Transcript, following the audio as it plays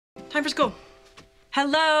Time for school.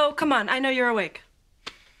 Hello, come on, I know you're awake.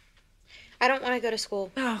 I don't want to go to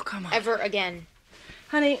school. Oh, come on. Ever again.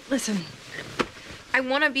 Honey, listen. I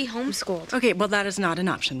want to be homeschooled. Okay, well, that is not an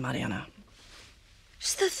option, Mariana.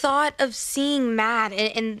 Just the thought of seeing Matt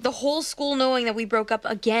and the whole school knowing that we broke up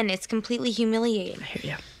again, it's completely humiliating. I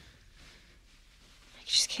hear you. I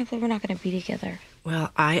just can't believe we're not going to be together.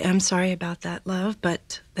 Well, I am sorry about that, love,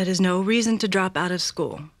 but that is no reason to drop out of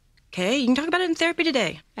school. Okay? You can talk about it in therapy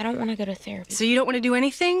today. I don't want to go to therapy. So you don't want to do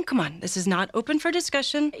anything? Come on, this is not open for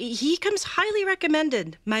discussion. He comes highly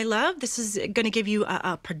recommended. My love, this is going to give you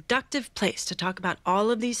a productive place to talk about all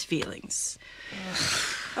of these feelings.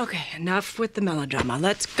 Okay, enough with the melodrama.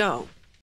 Let's go.